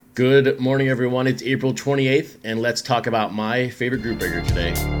Good morning, everyone. It's April 28th, and let's talk about my favorite group breaker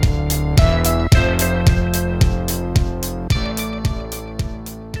today.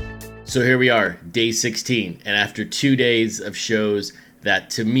 So here we are, day 16, and after 2 days of shows that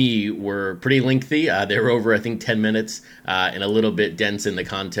to me were pretty lengthy, they were over, I think, 10 minutes and a little bit dense in the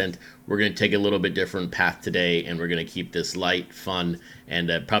content. We're going to take a little bit different path today, and we're going to keep this light, fun, and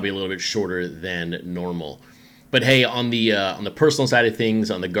probably a little bit shorter than normal. But hey, on the personal side of things,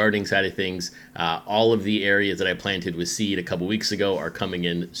 on the gardening side of things, all of the areas that I planted with seed a couple weeks ago are coming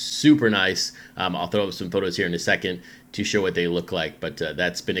in super nice. I'll throw up some photos here in a second to show what they look like. But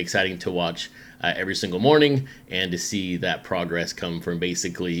that's been exciting to watch every single morning and to see that progress come from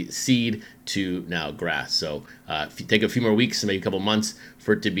basically seed to now grass. So if you take a few more weeks, maybe a couple months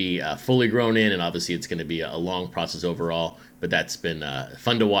for it to be fully grown in, and obviously it's going to be a long process overall. But that's been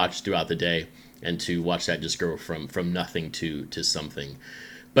fun to watch throughout the day, and to watch that just grow from nothing to something.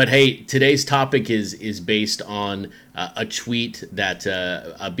 But hey, today's topic is based on a tweet that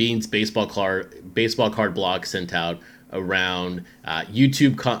a Beans baseball card blog sent out around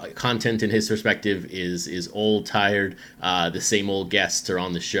YouTube content. In his perspective, is old, tired. The same old guests are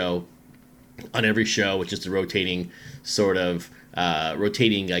on the show, on every show, which is the rotating sort of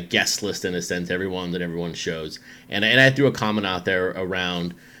rotating guest list in a sense. Everyone shows, and I threw a comment out there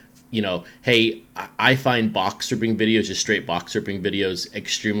around, hey, I find box stripping videos, just straight box stripping videos,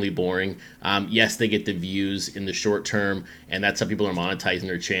 extremely boring. Yes, they get the views in the short term, and that's how people are monetizing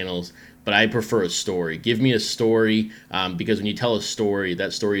their channels. But I prefer a story. Give me a story, because when you tell a story,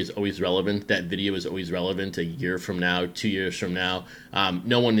 that story is always relevant. That video is always relevant a year from now, 2 years from now.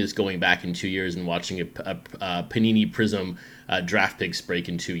 No one is going back in 2 years and watching a Panini Prism draft picks break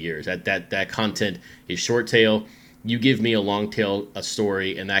in 2 years. That content is short tail. You give me a long tail, a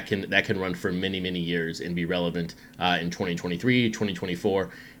story, and that can run for many, many years and be relevant in 2023, 2024,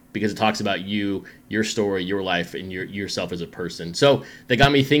 because it talks about you, your story, your life, and yourself as a person. So that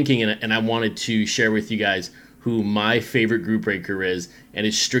got me thinking, and I wanted to share with you guys who my favorite group breaker is, and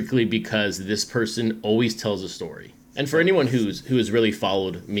it's strictly because this person always tells a story. And for anyone who has really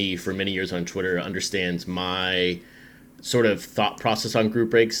followed me for many years on Twitter, understands my sort of thought process on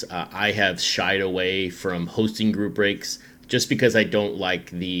group breaks. I have shied away from hosting group breaks just because I don't like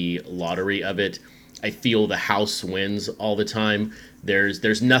the lottery of it. I feel the house wins all the time.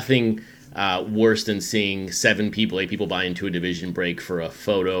 There's nothing worse than seeing 8 people buy into a division break for a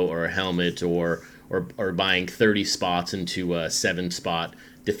photo or a helmet, or buying 30 spots into a 7-spot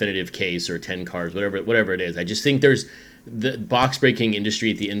definitive case or 10 cards, whatever it is. I just think the box breaking industry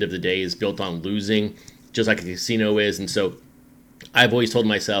at the end of the day is built on losing, just like a casino is. And so I've always told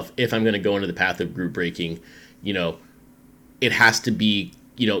myself, if I'm going to go into the path of group breaking, it has to be,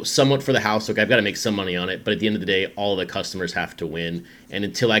 somewhat for the house. Look, I've got to make some money on it, but at the end of the day, all the customers have to win. And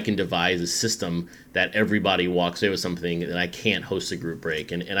until I can devise a system that everybody walks away with something, then I can't host a group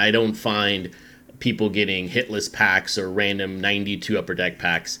break. And I don't find people getting hitless packs or random 92 upper deck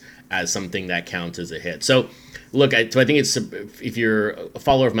packs as something that counts as a hit. So look, I think if you're a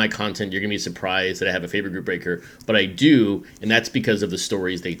follower of my content, you're going to be surprised that I have a favorite group breaker, but I do, and that's because of the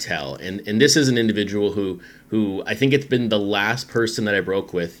stories they tell. And this is an individual who I think it's been the last person that I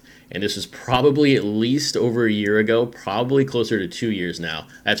broke with, and this was probably at least over a year ago, probably closer to 2 years now.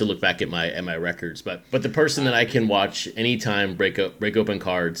 I have to look back at my records, but the person that I can watch anytime break open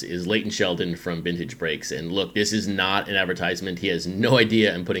cards is Leighton Sheldon from Vintage Breaks. And look, this is not an advertisement. He has no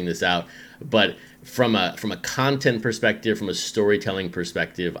idea I'm putting this out, but from a content perspective, from a storytelling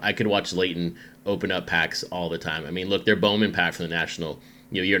perspective, I could watch Leighton open up packs all the time. I mean, look, their Bowman pack from the National,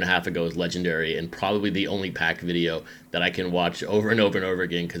 a year and a half ago is legendary, and probably the only pack video that I can watch over and over and over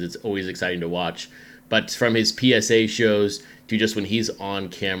again because it's always exciting to watch. But from his PSA shows to just when he's on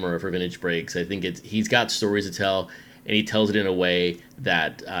camera for Vintage Breaks, I think he's got stories to tell, and he tells it in a way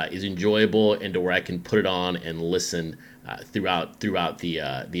that is enjoyable and to where I can put it on and listen throughout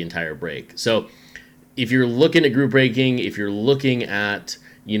the entire break. So if you're looking at group breaking, if you're looking at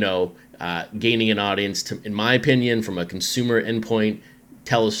gaining an audience, in my opinion, from a consumer endpoint,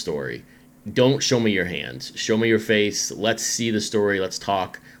 tell a story. Don't show me your hands. Show me your face. Let's see the story. Let's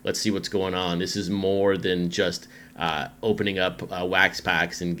talk. Let's see what's going on. This is more than just opening up wax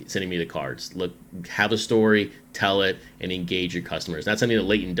packs and sending me the cards. Look, have a story, tell it, and engage your customers. That's something that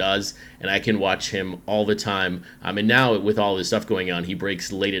Leighton does, and I can watch him all the time. And now with all this stuff going on, he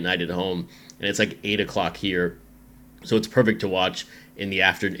breaks late at night at home, and it's like 8 o'clock here. So it's perfect to watch in the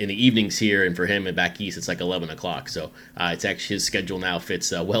evenings here, and for him and back east, it's like 11 o'clock. So it's actually, his schedule now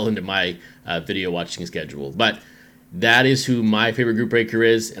fits well into my video watching schedule. But that is who my favorite group breaker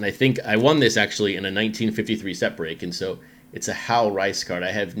is, and I think I won this actually in a 1953 set break. And so It's a Hal Rice card.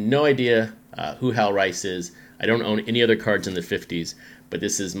 I have no idea who Hal Rice is. I don't own any other cards in the 50s, but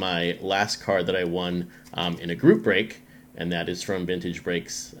this is my last card that I won in a group break, and that is from Vintage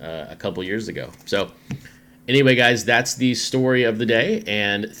Breaks a couple years ago. So anyway, guys, that's the story of the day,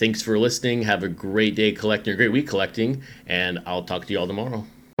 and thanks for listening. Have a great day collecting, a great week collecting, and I'll talk to you all tomorrow.